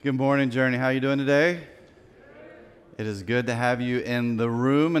Good morning, Journey. How are you doing today? It is good to have you in the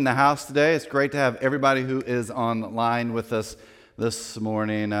room, in the house today. It's great to have everybody who is online with us this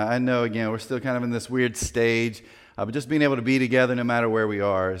morning. I know, again, we're still kind of in this weird stage, but just being able to be together no matter where we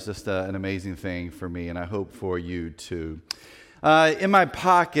are is just an amazing thing for me, and I hope for you too. In my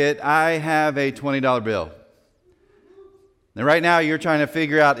pocket, I have a $20 bill. Now, right now, you're trying to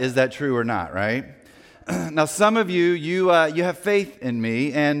figure out, is that true or not, right? Now, some of you have faith in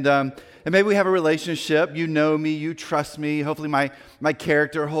me, and maybe we have a relationship. You know me, you trust me. Hopefully, my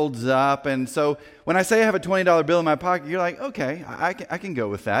character holds up. And so, when I say I have a $20 bill in my pocket, you're like, okay, I can go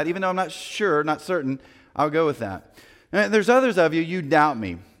with that. Even though I'm not sure, not certain, I'll go with that. And there's others of you, you doubt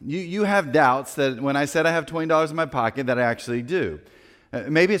me. You have doubts that when I said I have $20 in my pocket, that I actually do.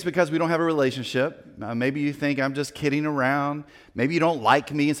 Maybe it's because we don't have a relationship. Maybe you think I'm just kidding around. Maybe you don't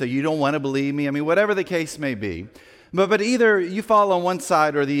like me, and so you don't want to believe me. I mean, whatever the case may be. But either you fall on one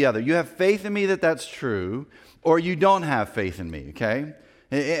side or the other. You have faith in me that that's true, or you don't have faith in me, okay?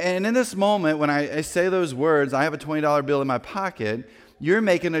 And in this moment, when I say those words, I have a $20 bill in my pocket, you're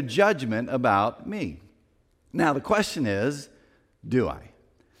making a judgment about me. Now, the question is, do I?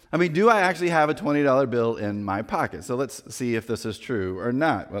 I mean, do I actually have a $20 bill in my pocket? So let's see if this is true or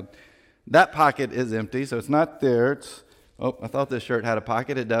not. Well, that pocket is empty, so it's not there. I thought this shirt had a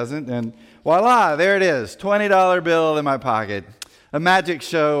pocket. It doesn't. And voila, there it is, $20 bill in my pocket. A magic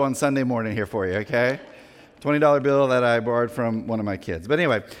show on Sunday morning here for you, okay? $20 bill that I borrowed from one of my kids. But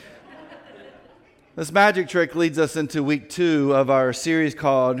anyway, this magic trick leads us into week 2 of our series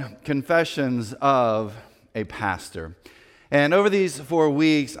called Confessions of a Pastor. And over these 4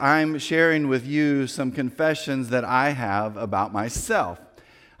 weeks, I'm sharing with you some confessions that I have about myself.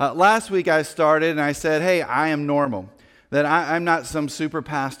 Last week I started and I said, hey, I am normal. That I'm not some super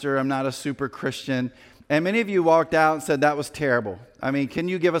pastor, I'm not a super Christian. And many of you walked out and said, that was terrible. I mean, can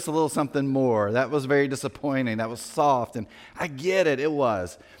you give us a little something more? That was very disappointing, that was soft. And I get it, it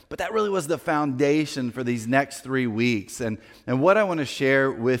was. But that really was the foundation for these next 3 weeks. And what I want to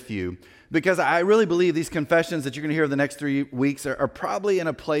share with you, because I really believe these confessions that you're going to hear the next 3 weeks are probably in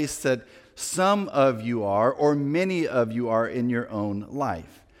a place that some of you are, or many of you are in your own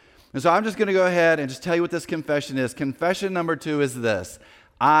life. And so I'm just going to go ahead and just tell you what this confession is. Confession number 2 is this: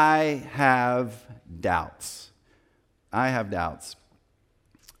 I have doubts. I have doubts.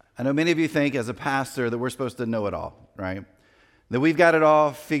 I know many of you think as a pastor that we're supposed to know it all, right? That we've got it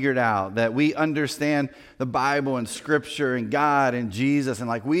all figured out, that we understand the Bible and Scripture and God and Jesus, and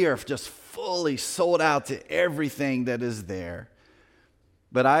like we are just fully sold out to everything that is there.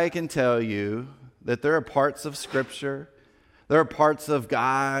 But I can tell you that there are parts of Scripture, there are parts of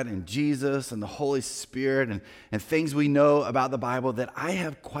God and Jesus and the Holy Spirit and things we know about the Bible that I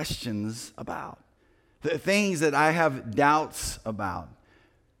have questions about, the things that I have doubts about.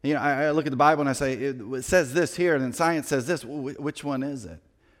 You know, I look at the Bible and I say, it says this here, and then science says this. Which one is it?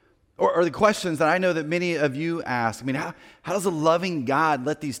 Or the questions that I know that many of you ask. I mean, how does a loving God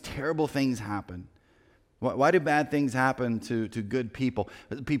let these terrible things happen? Why do bad things happen to good people?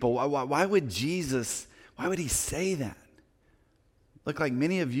 Why would Jesus, why would he say that? Look, like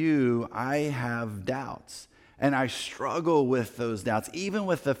many of you, I have doubts. And I struggle with those doubts, even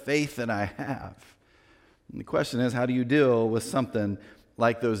with the faith that I have. And the question is, how do you deal with something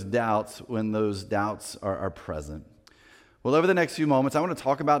like those doubts when those doubts are present? Well, over the next few moments, I want to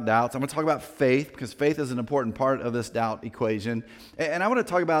talk about doubts. I'm going to talk about faith, because faith is an important part of this doubt equation. And I want to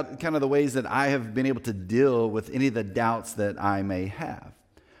talk about kind of the ways that I have been able to deal with any of the doubts that I may have.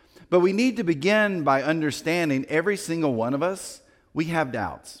 But we need to begin by understanding every single one of us, we have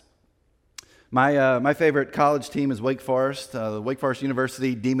doubts. My favorite college team is Wake Forest, the Wake Forest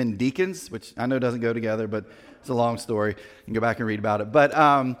University Demon Deacons, which I know doesn't go together, but it's a long story. You can go back and read about it. But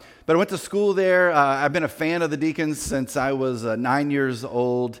I went to school there. I've been a fan of the Deacons since I was 9 years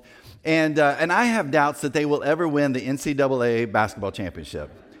old. And I have doubts that they will ever win the NCAA basketball championship.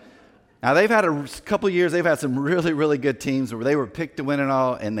 Now, they've had a couple years, they've had some really, really good teams where they were picked to win it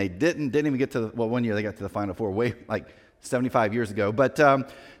all, and they didn't even get to, one year they got to the Final Four, way like 75 years ago. But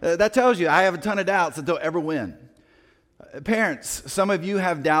that tells you I have a ton of doubts that they'll ever win. Parents, some of you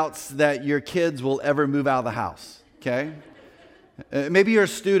have doubts that your kids will ever move out of the house, okay? Maybe you're a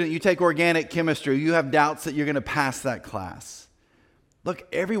student, you take organic chemistry, you have doubts that you're going to pass that class. Look,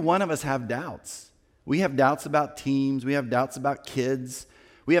 every one of us have doubts. We have doubts about teams, we have doubts about kids,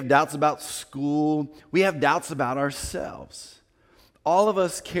 we have doubts about school, we have doubts about ourselves. All of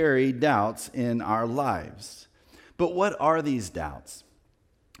us carry doubts in our lives. But what are these doubts?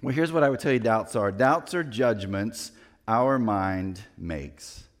 Well, here's what I would tell you doubts are. Doubts are judgments our mind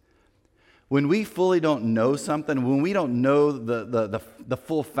makes. When we fully don't know something, when we don't know the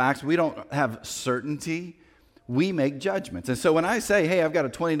full facts, we don't have certainty, we make judgments. And so when I say, hey, I've got a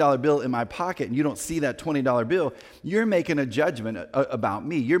 $20 bill in my pocket and you don't see that $20 bill, you're making a judgment about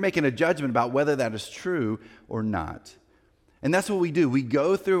me. You're making a judgment about whether that is true or not. And that's what we do. We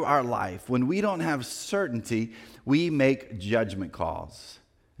go through our life. When we don't have certainty, we make judgment calls.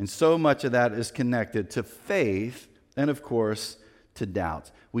 And so much of that is connected to faith and, of course, to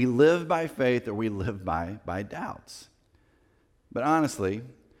doubts. We live by faith or we live by doubts. But honestly,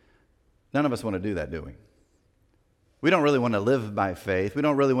 none of us want to do that, do we? We don't really want to live by faith. We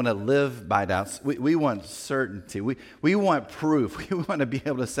don't really want to live by doubts. We want certainty. We want proof. We want to be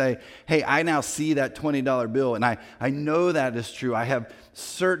able to say, hey, I now see that $20 bill, and I know that is true. I have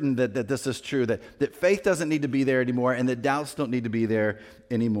certain that this is true, that faith doesn't need to be there anymore, and that doubts don't need to be there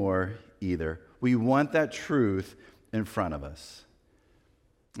anymore either. We want that truth in front of us.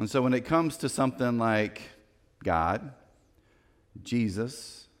 And so when it comes to something like God,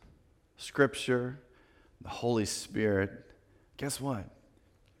 Jesus, Scripture, the Holy Spirit, guess what?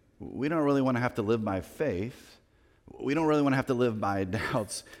 We don't really want to have to live by faith. We don't really want to have to live by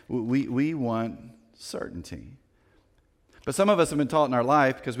doubts. We want certainty. But some of us have been taught in our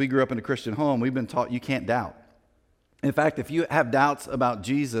life, because we grew up in a Christian home, we've been taught you can't doubt. In fact, if you have doubts about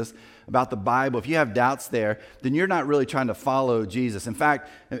Jesus, about the Bible, if you have doubts there, then you're not really trying to follow Jesus. In fact,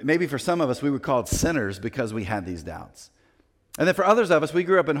 maybe for some of us, we were called sinners because we had these doubts. And then for others of us, we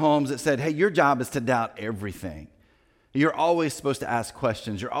grew up in homes that said, hey, your job is to doubt everything. You're always supposed to ask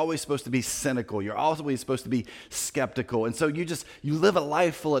questions. You're always supposed to be cynical. You're always supposed to be skeptical. And so you live a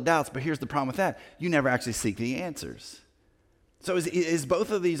life full of doubts. But here's the problem with that. You never actually seek the answers. So is both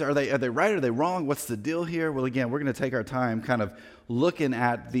of these, are they right or are they wrong? What's the deal here? Well, again, we're going to take our time kind of looking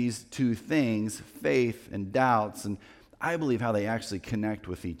at these two things, faith and doubts, and I believe how they actually connect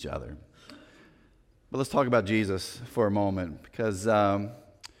with each other. But let's talk about Jesus for a moment, because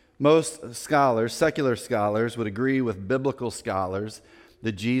most scholars, secular scholars, would agree with biblical scholars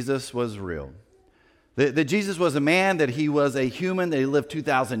that Jesus was real. That Jesus was a man, that he was a human, that he lived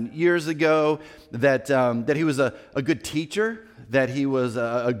 2,000 years ago, that he was a good teacher, that he was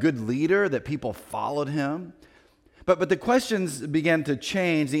a good leader, that people followed him. But the questions began to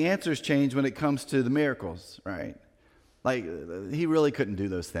change, the answers changed when it comes to the miracles, right? Like, he really couldn't do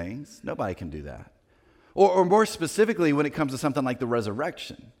those things. Nobody can do that. Or more specifically, when it comes to something like the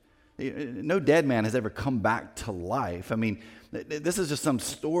resurrection. No dead man has ever come back to life. I mean, this is just some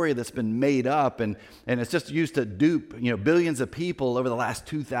story that's been made up, and it's just used to dupe, billions of people over the last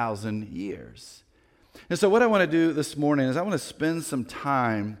 2,000 years. And so what I want to do this morning is I want to spend some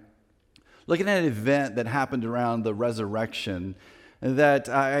time looking at an event that happened around the resurrection that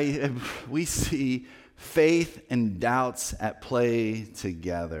we see faith and doubts at play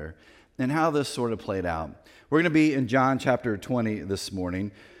together, and how this sort of played out. We're going to be in John chapter 20 this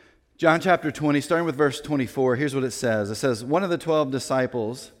morning. John chapter 20, starting with verse 24, here's what it says. It says, one of the 12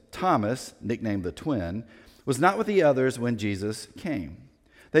 disciples, Thomas, nicknamed the twin, was not with the others when Jesus came.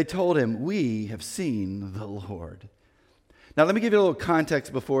 They told him, we have seen the Lord. Now, let me give you a little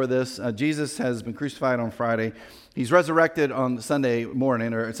context before this. Jesus has been crucified on Friday. He's resurrected on Sunday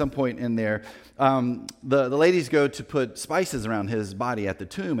morning, or at some point in there. The ladies go to put spices around his body at the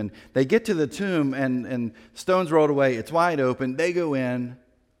tomb, and they get to the tomb, and stones rolled away. It's wide open. They go in.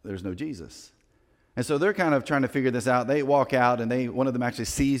 There's no Jesus. And so they're kind of trying to figure this out. They walk out, and one of them actually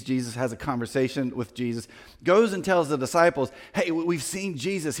sees Jesus, has a conversation with Jesus, goes and tells the disciples, hey, we've seen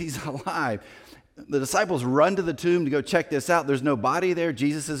Jesus. He's alive. The disciples run to the tomb to go check this out. There's no body there.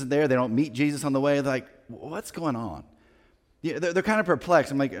 Jesus isn't there. They don't meet Jesus on the way. They're like, what's going on? Yeah, they're kind of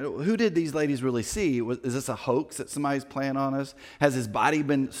perplexed. I'm like, who did these ladies really see? Is this a hoax that somebody's playing on us? Has his body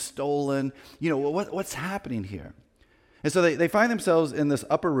been stolen? What's happening here? And so they find themselves in this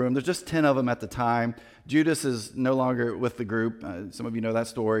upper room. There's just 10 of them at the time. Judas is no longer with the group. Some of you know that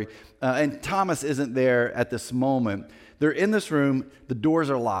story. And Thomas isn't there at this moment. They're in this room. The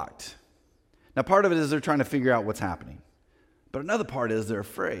doors are locked. Now, part of it is they're trying to figure out what's happening. But another part is they're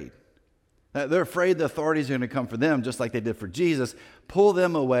afraid. They're afraid the authorities are going to come for them, just like they did for Jesus, pull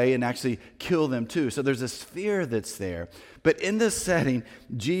them away and actually kill them too. So there's this fear that's there. But in this setting,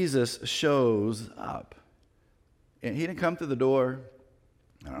 Jesus shows up. And he didn't come through the door.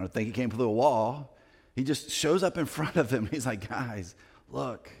 I don't think he came through the wall. He just shows up in front of them. He's like, guys,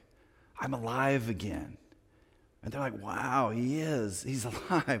 look, I'm alive again. And they're like, wow, he is. He's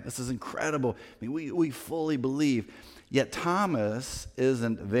alive. This is incredible. I mean, we fully believe. Yet Thomas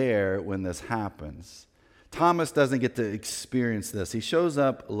isn't there when this happens. Thomas doesn't get to experience this. He shows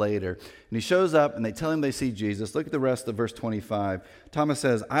up later, and he shows up, and they tell him they see Jesus. Look at the rest of verse 25. Thomas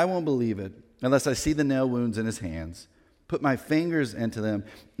says, I won't believe it unless I see the nail wounds in his hands, put my fingers into them,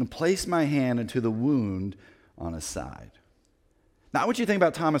 and place my hand into the wound on his side. Now, I want you to think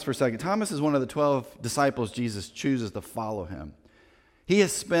about Thomas for a second. Thomas is one of the 12 disciples Jesus chooses to follow him. He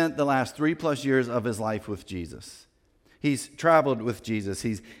has spent the last 3+ years of his life with Jesus. He's traveled with Jesus.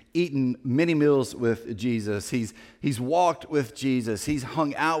 He's eaten many meals with Jesus. He's walked with Jesus. He's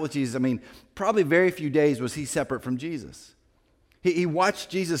hung out with Jesus. I mean, probably very few days was he separate from Jesus. He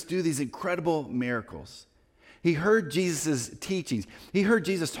watched Jesus do these incredible miracles. He heard Jesus' teachings. He heard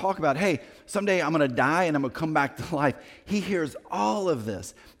Jesus talk about, hey, someday I'm going to die and I'm going to come back to life. He hears all of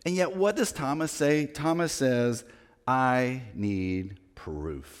this. And yet, what does Thomas say? Thomas says, I need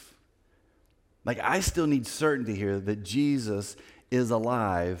proof. Like, I still need certainty here that Jesus is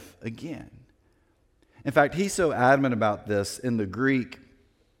alive again. In fact, he's so adamant about this in the Greek,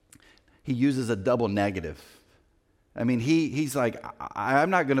 he uses a double negative. I mean, he's like, I'm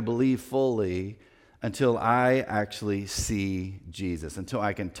not going to believe fully until I actually see Jesus, until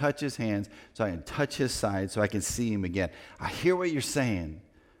I can touch his hands, so I can touch his side, so I can see him again. I hear what you're saying,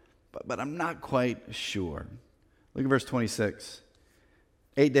 but I'm not quite sure. Look at verse 26.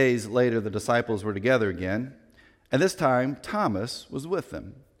 8 days later, the disciples were together again, and this time Thomas was with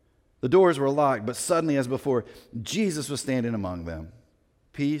them. The doors were locked, but suddenly, as before, Jesus was standing among them.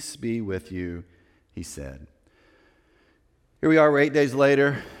 Peace be with you, he said. Here we are, we're 8 days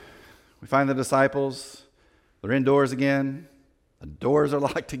later. We find the disciples. They're indoors again. The doors are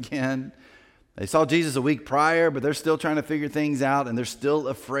locked again. They saw Jesus a week prior, but they're still trying to figure things out, and they're still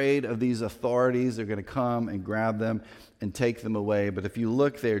afraid of these authorities. They're going to come and grab them and take them away. But if you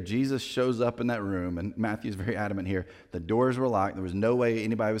look there, Jesus shows up in that room, and Matthew's very adamant here. The doors were locked. There was no way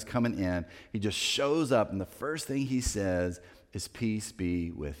anybody was coming in. He just shows up, and the first thing he says is, peace be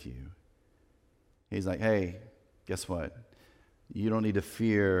with you. He's like, hey, guess what? You don't need to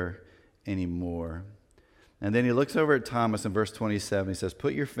fear anymore. And then he looks over at Thomas in verse 27. He says,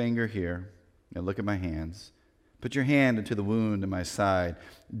 put your finger here and look at my hands. Put your hand into the wound in my side.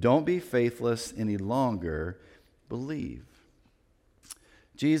 Don't be faithless any longer. Believe.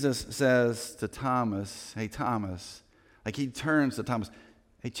 Jesus says to Thomas, hey, Thomas, like he turns to Thomas,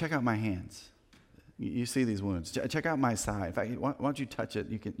 hey, check out my hands. You see these wounds. Check out my side. In fact, why don't you touch it?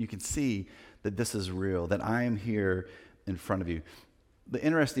 You can see that this is real, that I am here in front of you. The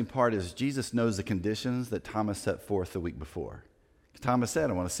interesting part is Jesus knows the conditions that Thomas set forth the week before. Thomas said,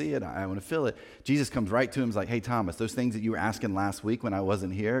 I want to see it. I want to feel it. Jesus comes right to him and is like, hey, Thomas, those things that you were asking last week when I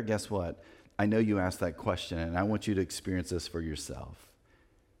wasn't here, guess what? I know you asked that question, and I want you to experience this for yourself.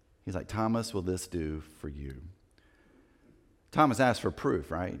 He's like, Thomas, will this do for you? Thomas asked for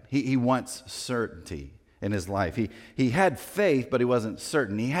proof, right? He wants certainty in his life. He had faith, but he wasn't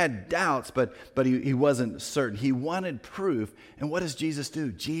certain. He had doubts, but he wasn't certain. He wanted proof. And what does Jesus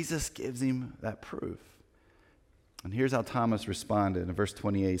do? Jesus gives him that proof. And here's how Thomas responded. In verse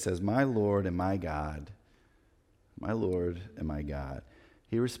 28, he says, my Lord and my God, my Lord and my God.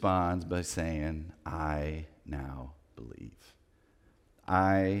 He responds by saying, I now believe.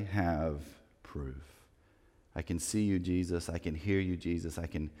 I have proof. I can see you, Jesus. I can hear you, Jesus. I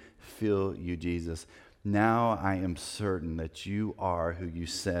can feel you, Jesus. Now I am certain that you are who you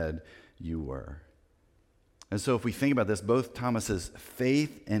said you were. And so if we think about this, both Thomas's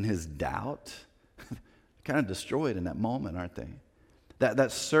faith and his doubt kind of destroyed in that moment, aren't they?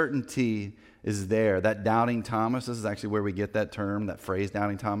 That certainty is there. That doubting Thomas, this is actually where we get that term, that phrase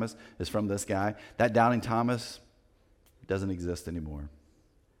doubting Thomas, is from this guy. That doubting Thomas doesn't exist anymore.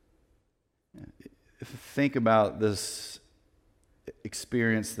 If you think about this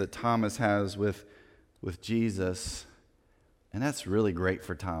experience that Thomas has with Jesus, and that's really great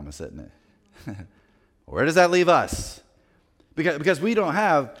for Thomas, isn't it? Where does that leave us? Because we don't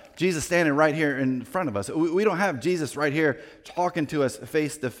have Jesus standing right here in front of us. We don't have Jesus right here talking to us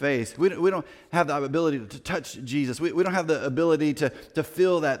face to face. We don't have the ability to touch Jesus. We don't have the ability to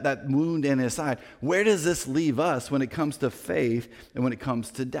feel that wound in his side. Where does this leave us when it comes to faith and when it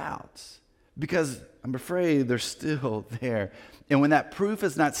comes to doubts? Because I'm afraid they're still there. And when that proof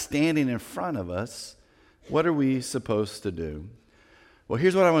is not standing in front of us, what are we supposed to do? Well,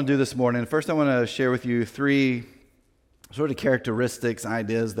 here's what I want to do this morning. First, I want to share with you 3 sort of characteristics,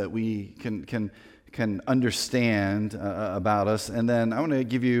 ideas that we can understand about us. And then I want to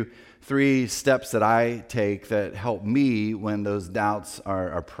give you 3 steps that I take that help me when those doubts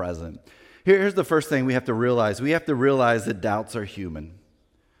are present. Here's the first thing we have to realize. We have to realize that doubts are human.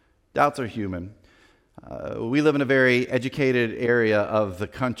 Doubts are human. We live in a very educated area of the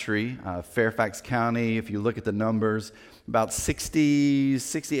country, Fairfax County. If you look at the numbers, about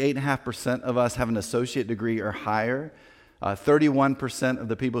 68.5% of us have an associate degree or higher. 31% of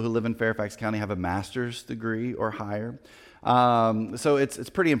the people who live in Fairfax County have a master's degree or higher. So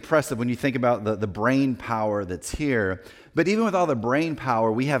it's pretty impressive when you think about the brain power that's here. But even with all the brain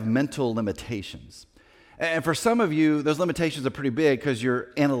power, we have mental limitations. And for some of you, those limitations are pretty big because you're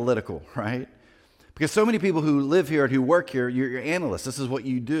analytical, right? Because so many people who live here and who work here, you're analysts. This is what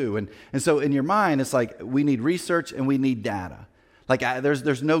you do. And so in your mind, it's like we need research and we need data. Like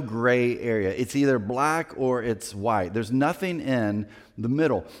there's no gray area. It's either black or it's white. There's nothing in the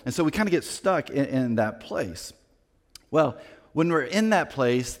middle. And so we kind of get stuck in that place. Well, when we're in that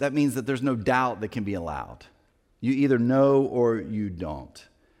place, that means that there's no doubt that can be allowed. You either know or you don't.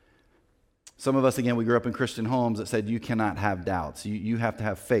 Some of us, again, we grew up in Christian homes that said you cannot have doubts. You have to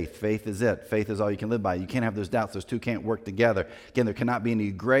have faith. Faith is it. Faith is all you can live by. You can't have those doubts. Those two can't work together. Again, there cannot be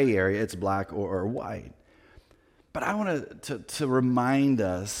any gray area. It's black or white. But I want to remind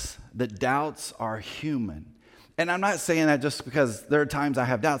us that doubts are human. And I'm not saying that just because there are times I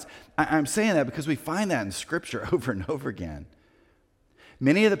have doubts. I'm saying that because we find that in Scripture over and over again.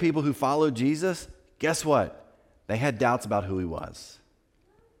 Many of the people who followed Jesus, guess what? They had doubts about who he was.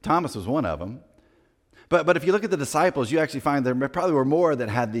 Thomas was one of them. But if you look at the disciples, you actually find there probably were more that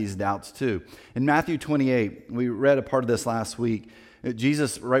had these doubts too. In Matthew 28, we read a part of this last week.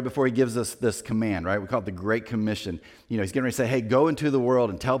 Jesus, right before he gives us this command, right? We call it the Great Commission. He's getting ready to say, hey, go into the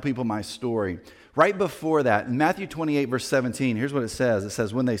world and tell people my story. Right before that, in Matthew 28, verse 17, here's what it says. It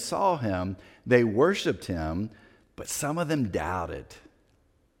says, when they saw him, they worshiped him, but some of them doubted.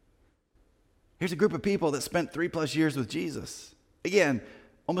 Here's a group of people that spent 3+ years with Jesus. Again,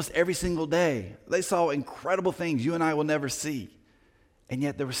 almost every single day. They saw incredible things you and I will never see. And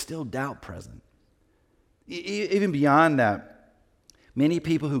yet there was still doubt present. Even beyond that, many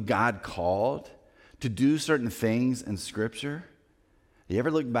people who God called to do certain things in Scripture, you ever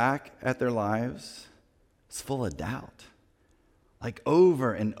look back at their lives? It's full of doubt. Like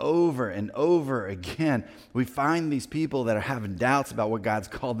over and over and over again, we find these people that are having doubts about what God's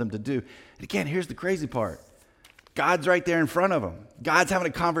called them to do. And again, here's the crazy part. God's right there in front of them. God's having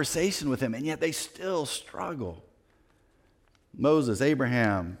a conversation with them, and yet they still struggle. Moses,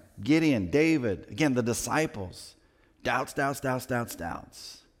 Abraham, Gideon, David, again, the disciples. Doubts.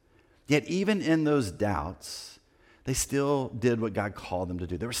 Yet even in those doubts, they still did what God called them to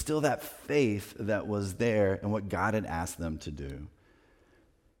do. There was still that faith that was there in what God had asked them to do.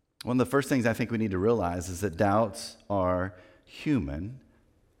 One of the first things I think we need to realize is that doubts are human.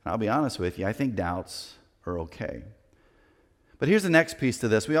 I'll be honest with you, I think doubts are okay. But here's the next piece to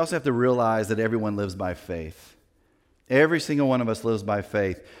this. We also have to realize that everyone lives by faith. Every single one of us lives by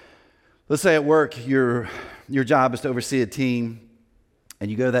faith. Let's say at work, your job is to oversee a team,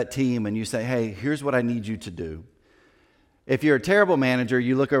 and you go to that team and you say, hey, here's what I need you to do. If you're a terrible manager,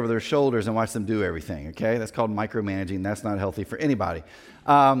 you look over their shoulders and watch them do everything, okay? That's called micromanaging. That's not healthy for anybody.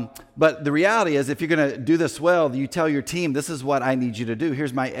 But the reality is, if you're going to do this well, you tell your team, this is what I need you to do.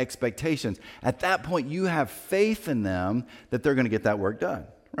 Here's my expectations. At that point, you have faith in them that they're going to get that work done,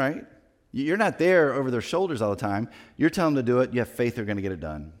 right? You're not there over their shoulders all the time. You're telling them to do it. You have faith they're going to get it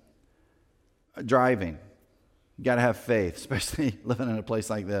done. Driving. You got to have faith, especially living in a place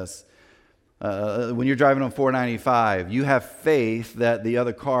like this. When you're driving on 495, you have faith that the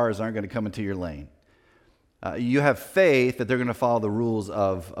other cars aren't going to come into your lane. You have faith that they're going to follow the rules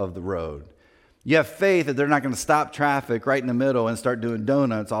of the road. You have faith that they're not going to stop traffic right in the middle and start doing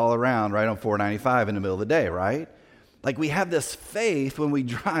donuts all around right on 495 in the middle of the day, right? Like we have this faith when we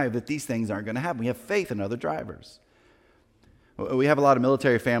drive that these things aren't going to happen. We have faith in other drivers. We have a lot of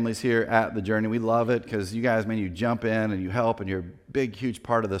military families here at the Journey. We love it because you guys, man, you jump in and you help and you're a big, huge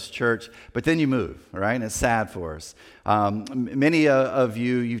part of this church, but then you move, right? And it's sad for us. Many of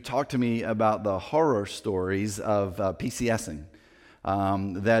you talked to me about the horror stories of PCSing.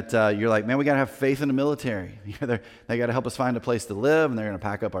 That you're like, man, we got to have faith in the military. They got to help us find a place to live, and they're going to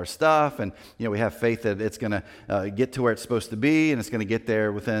pack up our stuff. And, we have faith that it's going to get to where it's supposed to be, and it's going to get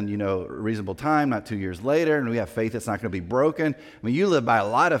there within, a reasonable time, not 2 years later. And we have faith it's not going to be broken. I mean, you live by a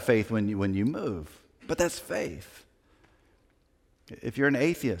lot of faith when you move, but that's faith. If you're an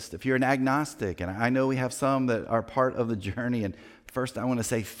atheist, if you're an agnostic, and I know we have some that are part of the journey, and first I want to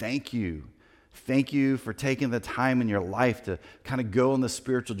say thank you. Thank you for taking the time in your life to kind of go on the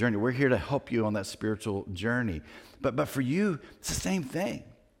spiritual journey. We're here to help you on that spiritual journey. But for you, it's the same thing.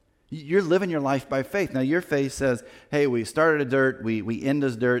 You're living your life by faith. Now, your faith says, hey, we started at dirt, we end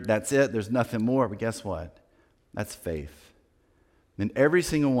as dirt, that's it, there's nothing more. But guess what? That's faith. And every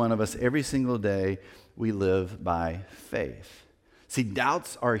single one of us, every single day, we live by faith. See,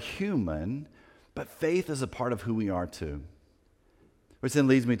 doubts are human, but faith is a part of who we are too. Which then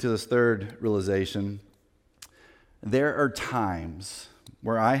leads me to this third realization. There are times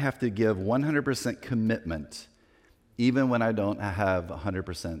where I have to give 100% commitment even when I don't have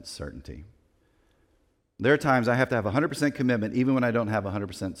 100% certainty. There are times I have to have 100% commitment even when I don't have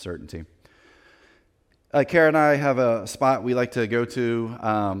 100% certainty. Kara and I have a spot we like to go to.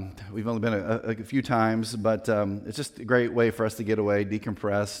 We've only been a few times, but it's just a great way for us to get away,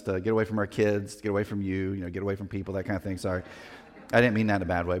 decompress, get away from our kids, get away from you, get away from people, that kind of thing. Sorry. I didn't mean that in a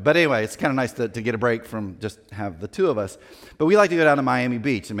bad way. But anyway, it's kind of nice to get a break from just have the two of us. But we like to go down to Miami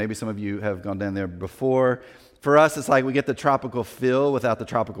Beach, and maybe some of you have gone down there before. For us, it's like we get the tropical feel without the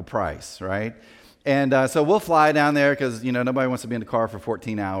tropical price, right? And so we'll fly down there because, nobody wants to be in the car for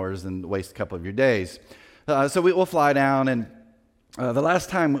 14 hours and waste a couple of your days. So we'll fly down, and the last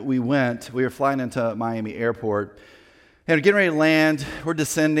time we went, we were flying into Miami Airport, and we're getting ready to land. We're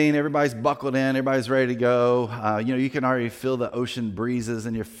descending. Everybody's buckled in. Everybody's ready to go. You can already feel the ocean breezes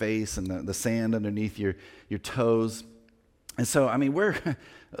in your face and the sand underneath your toes. And so, we're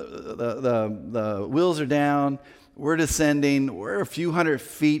the wheels are down. We're descending. We're a few hundred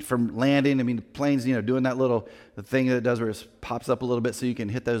feet from landing. The plane's doing that little thing that it does where it pops up a little bit so you can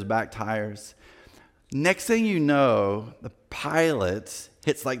hit those back tires. Next thing you know, the pilot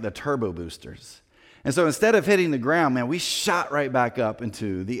hits like the turbo boosters. And so instead of hitting the ground, we shot right back up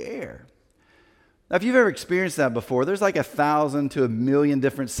into the air. Now, if you've ever experienced that before, there's like 1,000 to 1,000,000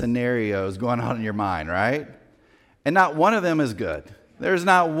 different scenarios going on in your mind, right? And not one of them is good. There's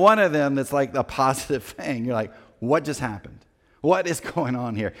not one of them that's like a positive thing. You're like, what just happened? What is going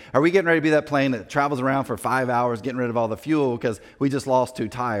on here? Are we getting ready to be that plane that travels around for 5 hours getting rid of all the fuel because we just lost 2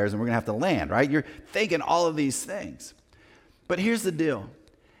 tires and we're going to have to land, right? You're thinking all of these things. But here's the deal.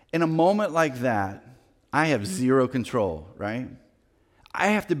 In a moment like that, I have zero control, right? I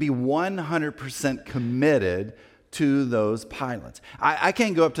have to be 100% committed to those pilots. I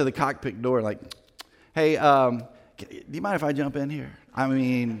can't go up to the cockpit door like, hey, do you mind if I jump in here?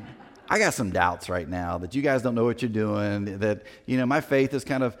 I got some doubts right now that you guys don't know what you're doing, that, my faith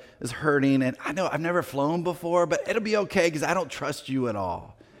is hurting, and I know I've never flown before, but it'll be okay because I don't trust you at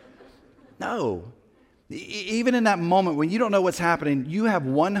all. No. Even in that moment when you don't know what's happening, you have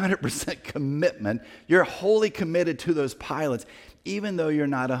 100% commitment. You're wholly committed to those pilots, even though you're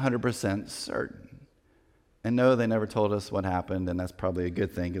not 100% certain. And no, they never told us what happened, and that's probably a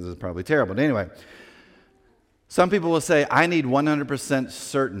good thing because it's probably terrible. But anyway, some people will say, I need 100%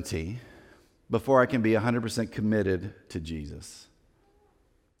 certainty before I can be 100% committed to Jesus.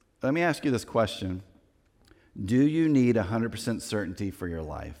 Let me ask you this question. Do you need 100% certainty for your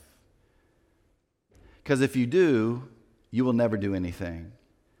life? Because if you do, you will never do anything.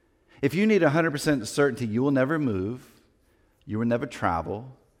 If you need 100% certainty, you will never move, you will never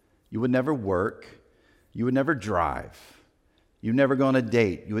travel, you would never work, you would never drive, you would never go on a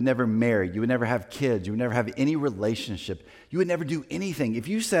date, you would never marry, you would never have kids, you would never have any relationship, you would never do anything. If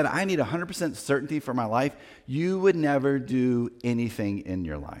you said, I need 100% certainty for my life, you would never do anything in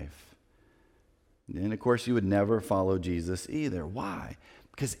your life. And of course, you would never follow Jesus either. Why?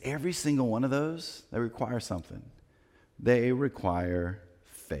 Because every single one of those, they require something. They require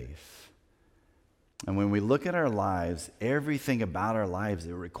faith. And when we look at our lives, everything about our lives,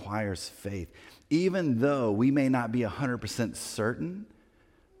 it requires faith. Even though we may not be 100% certain,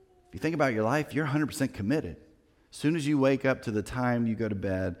 if you think about your life, you're 100% committed. As soon as you wake up to the time you go to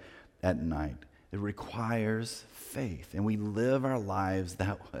bed at night, it requires faith. And we live our lives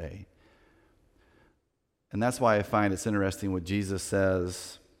that way. And that's why I find it's interesting what Jesus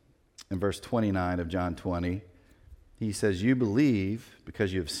says in verse 29 of John 20. He says, you believe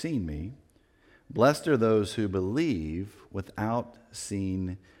because you have seen me. Blessed are those who believe without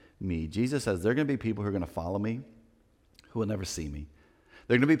seeing me. Jesus says there are going to be people who are going to follow me who will never see me.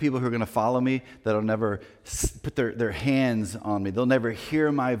 There are going to be people who are going to follow me that will never put their hands on me. They'll never hear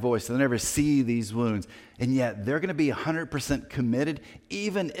my voice. They'll never see these wounds. And yet they're going to be 100% committed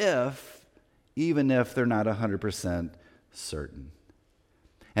even if they're not 100% certain.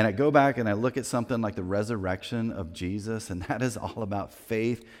 And I go back and I look at something like the resurrection of Jesus, and that is all about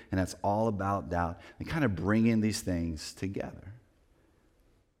faith, and that's all about doubt, and kind of bringing these things together.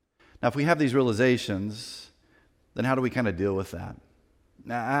 Now, if we have these realizations, then how do we kind of deal with that?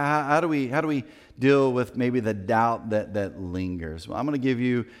 Now, how do we deal with maybe the doubt that lingers? Well, I'm going to give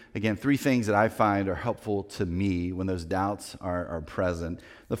you, again, 3 things that I find are helpful to me when those doubts are present.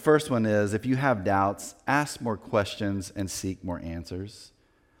 The first one is, if you have doubts, ask more questions and seek more answers.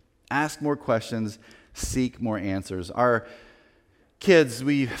 Ask more questions, seek more answers. Our Kids,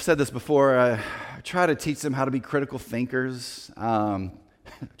 we've said this before, I try to teach them how to be critical thinkers. Try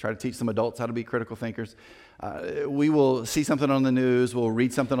to teach some adults how to be critical thinkers. We will see something on the news, we'll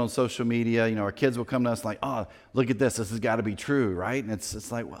read something on social media, our kids will come to us like, oh, look at this has got to be true, right? And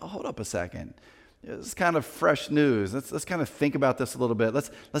it's like, well, hold up a second. It's kind of fresh news. Let's kind of think about this a little bit.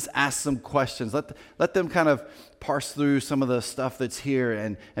 Let's ask some questions. Let them kind of parse through some of the stuff that's here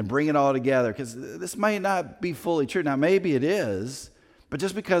and bring it all together, because this may not be fully true. Now, maybe it is, but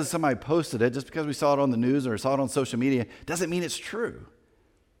just because somebody posted it, just because we saw it on the news or saw it on social media, doesn't mean it's true.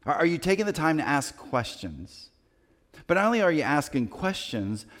 Are you taking the time to ask questions? But not only are you asking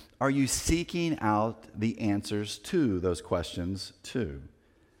questions, are you seeking out the answers to those questions too?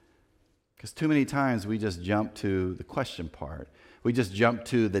 Because too many times we just jump to the question part. We just jump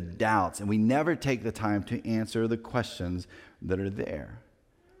to the doubts, and we never take the time to answer the questions that are there.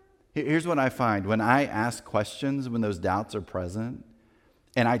 Here's what I find. When I ask questions, when those doubts are present,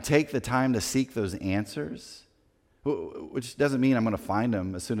 and I take the time to seek those answers, which doesn't mean I'm going to find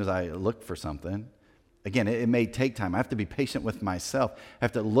them as soon as I look for something. Again, it may take time. I have to be patient with myself. I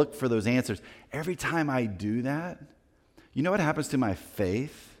have to look for those answers. Every time I do that, you know what happens to my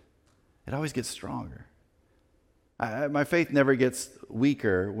faith? It always gets stronger. My faith never gets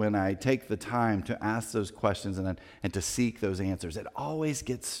weaker when I take the time to ask those questions and to seek those answers. It always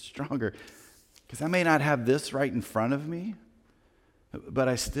gets stronger, because I may not have this right in front of me, but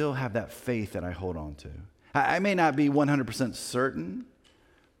I still have that faith that I hold on to. I may not be 100% certain,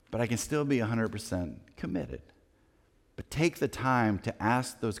 but I can still be 100% committed. But take the time to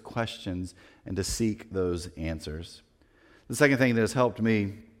ask those questions and to seek those answers. The second thing that has helped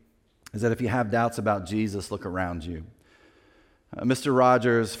me is that if you have doubts about Jesus, look around you. Mr.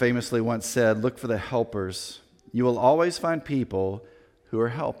 Rogers famously once said, "Look for the helpers. You will always find people who are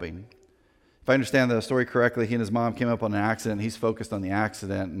helping." If I understand the story correctly, he and his mom came up on an accident. He's focused on the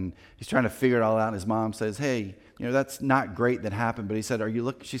accident, and he's trying to figure it all out. And his mom says, "Hey, that's not great that happened." But she said, "Are you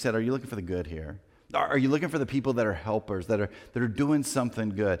looking for the good here? Are you looking for the people that are helpers, that are doing something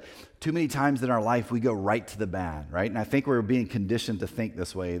good?" Too many times in our life, we go right to the bad, right? And I think we're being conditioned to think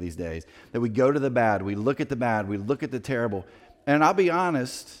this way these days, that we go to the bad, we look at the bad, we look at the terrible. And I'll be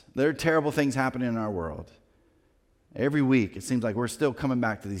honest, there are terrible things happening in our world. Every week, it seems like we're still coming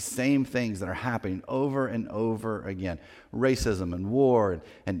back to these same things that are happening over and over again. Racism and war,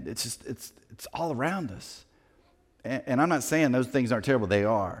 and it's all around us. And I'm not saying those things aren't terrible, they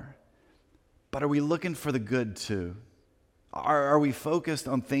are. But are we looking for the good too? Are we focused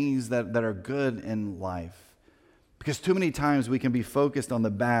on things that are good in life? Because too many times we can be focused on the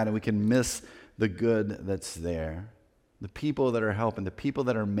bad and we can miss the good that's there. The people that are helping, the people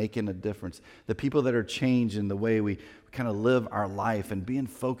that are making a difference, the people that are changing the way we kind of live our life, and being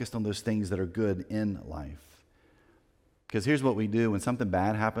focused on those things that are good in life. Because here's what we do when something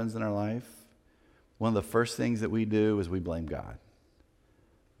bad happens in our life. One of the first things that we do is we blame God.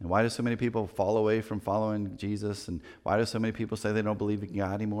 And why do so many people fall away from following Jesus? And why do so many people say they don't believe in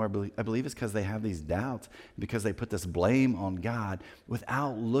God anymore? I believe it's because they have these doubts, because they put this blame on God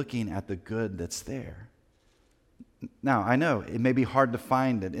without looking at the good that's there. Now, I know it may be hard to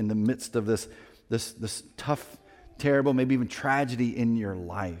find it in the midst of this tough, terrible, maybe even tragedy in your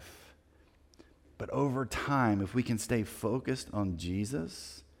life. But over time, if we can stay focused on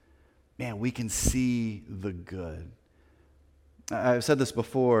Jesus, man, we can see the good. I've said this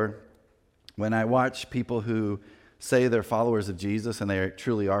before. When I watch people who say they're followers of Jesus, and they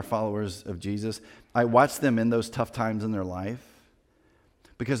truly are followers of Jesus, I watch them in those tough times in their life,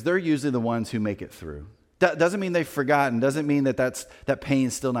 because they're usually the ones who make it through. Doesn't mean they've forgotten, doesn't mean that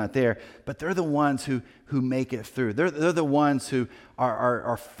pain's still not there, but they're the ones who make it through. They're the ones who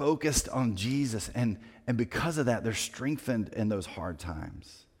are focused on Jesus, and because of that, they're strengthened in those hard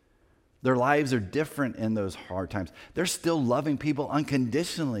times. Their lives are different in those hard times. They're still loving people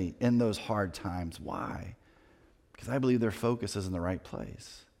unconditionally in those hard times. Why? Because I believe their focus is in the right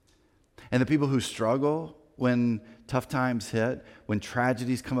place. And the people who struggle when tough times hit, when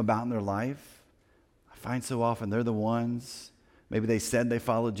tragedies come about in their life, I find so often they're the ones, maybe they said they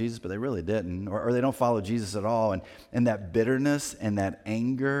followed Jesus, but they really didn't, or they don't follow Jesus at all. And that bitterness and that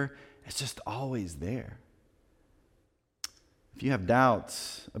anger, it's just always there. If you have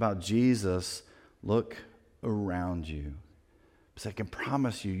doubts about Jesus, look around you. Because I can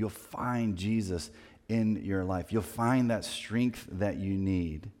promise you, you'll find Jesus in your life. You'll find that strength that you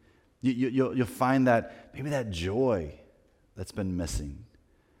need. You'll find that, maybe that joy that's been missing.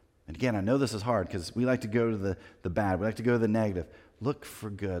 And again, I know this is hard because we like to go to the bad. We like to go to the negative. Look for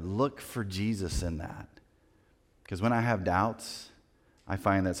good. Look for Jesus in that. Because when I have doubts, I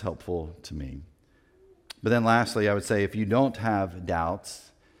find that's helpful to me. But then lastly, I would say if you don't have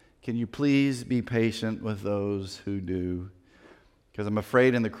doubts, can you please be patient with those who do? Because I'm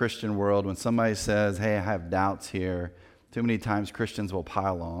afraid in the Christian world, when somebody says, hey, I have doubts here, too many times Christians will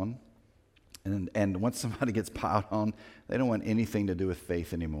pile on. And once somebody gets piled on, they don't want anything to do with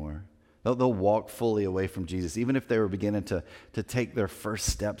faith anymore. They'll walk fully away from Jesus, even if they were beginning to take their first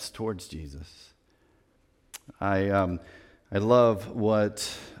steps towards Jesus. I love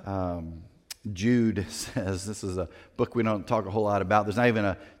what Jude says. This is a book we don't talk a whole lot about. There's not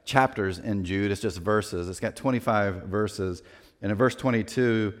even chapters in Jude. It's just verses. It's got 25 verses. And in verse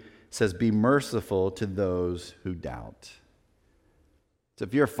 22, it says, be merciful to those who doubt. So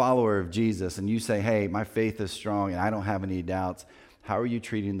if you're a follower of Jesus and you say, hey, my faith is strong and I don't have any doubts, how are you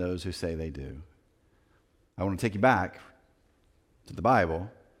treating those who say they do? I want to take you back to the Bible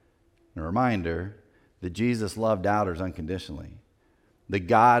and a reminder that Jesus loved doubters unconditionally. That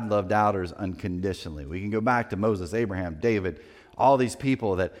God loved doubters unconditionally. We can go back to Moses, Abraham, David, all these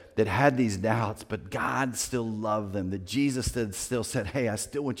people that had these doubts, but God still loved them. That Jesus still said, hey, I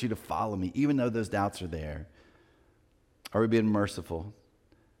still want you to follow me, even though those doubts are there. Are we being merciful?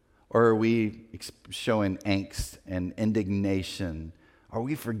 Or are we showing angst and indignation? Are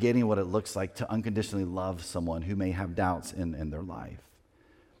we forgetting what it looks like to unconditionally love someone who may have doubts in their life?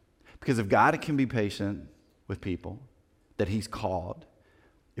 Because if God can be patient with people that he's called,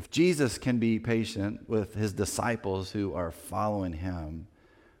 if Jesus can be patient with his disciples who are following him,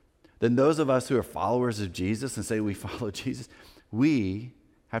 then those of us who are followers of Jesus and say we follow Jesus, we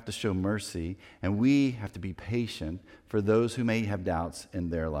have to show mercy, and we have to be patient for those who may have doubts in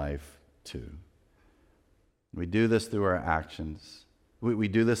their life too. We do this through our actions. We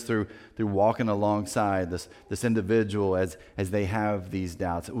do this through walking alongside this individual as they have these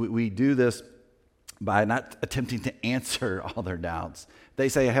doubts. We do this by not attempting to answer all their doubts. They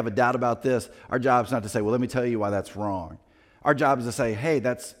say, I have a doubt about this. Our job is not to say, well, let me tell you why that's wrong. Our job is to say, hey,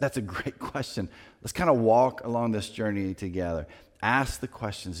 that's a great question. Let's kind of walk along this journey together. Ask the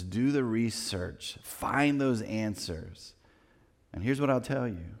questions, do the research, find those answers. And here's what I'll tell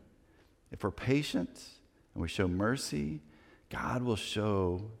you. If we're patient and we show mercy, God will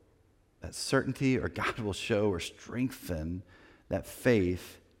show that certainty, or God will show or strengthen that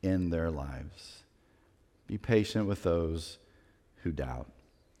faith in their lives. Be patient with those who doubt.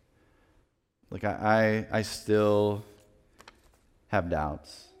 Look, I still have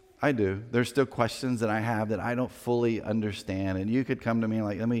doubts. I do. There's still questions that I have that I don't fully understand. And you could come to me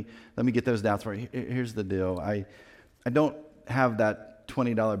and let me get those doubts right. Here's the deal. I don't have that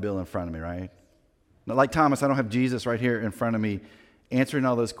 $20 bill in front of me, right? Like Thomas, I don't have Jesus right here in front of me answering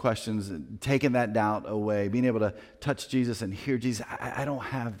all those questions, taking that doubt away, being able to touch Jesus and hear Jesus. I don't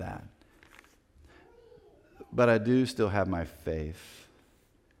have that. But I do still have my faith.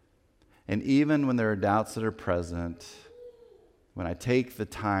 And even when there are doubts that are present, when I take the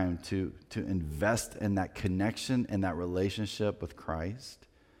time to invest in that connection and that relationship with Christ,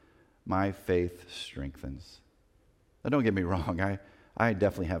 my faith strengthens. Now, don't get me wrong. I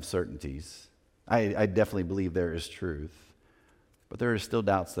definitely have certainties. I definitely believe there is truth. But there are still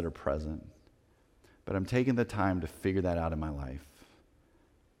doubts that are present. But I'm taking the time to figure that out in my life.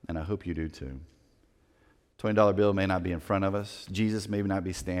 And I hope you do too. $20 bill may not be in front of us. Jesus may not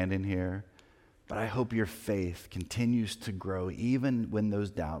be standing here. But I hope your faith continues to grow even when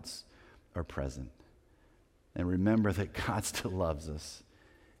those doubts are present. And remember that God still loves us,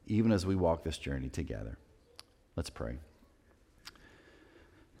 even as we walk this journey together. Let's pray.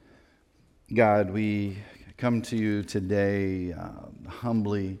 God, we come to you today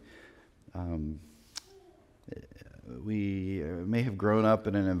humbly. We may have grown up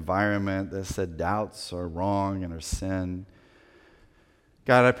in an environment that said doubts are wrong and are sin.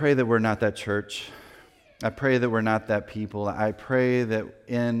 God, I pray that we're not that church. I pray that we're not that people. I pray that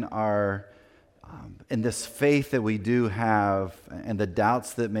in this faith that we do have and the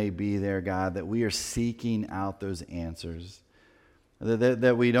doubts that may be there, God, that we are seeking out those answers.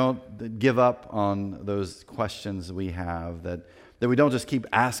 That we don't give up on those questions we have. That we don't just keep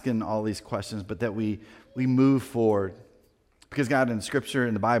asking all these questions, but that we move forward. Because God, in Scripture,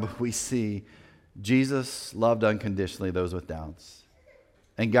 in the Bible, we see Jesus loved unconditionally those with doubts.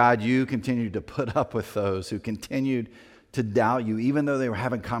 And God, you continued to put up with those who continued to doubt you, even though they were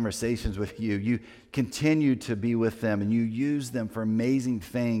having conversations with you. You continued to be with them, and you used them for amazing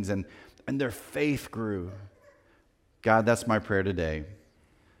things, and their faith grew. God, that's my prayer today,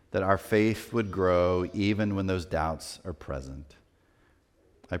 that our faith would grow even when those doubts are present.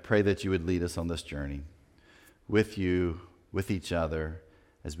 I pray that you would lead us on this journey with you, with each other,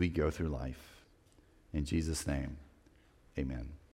 as we go through life. In Jesus' name, amen.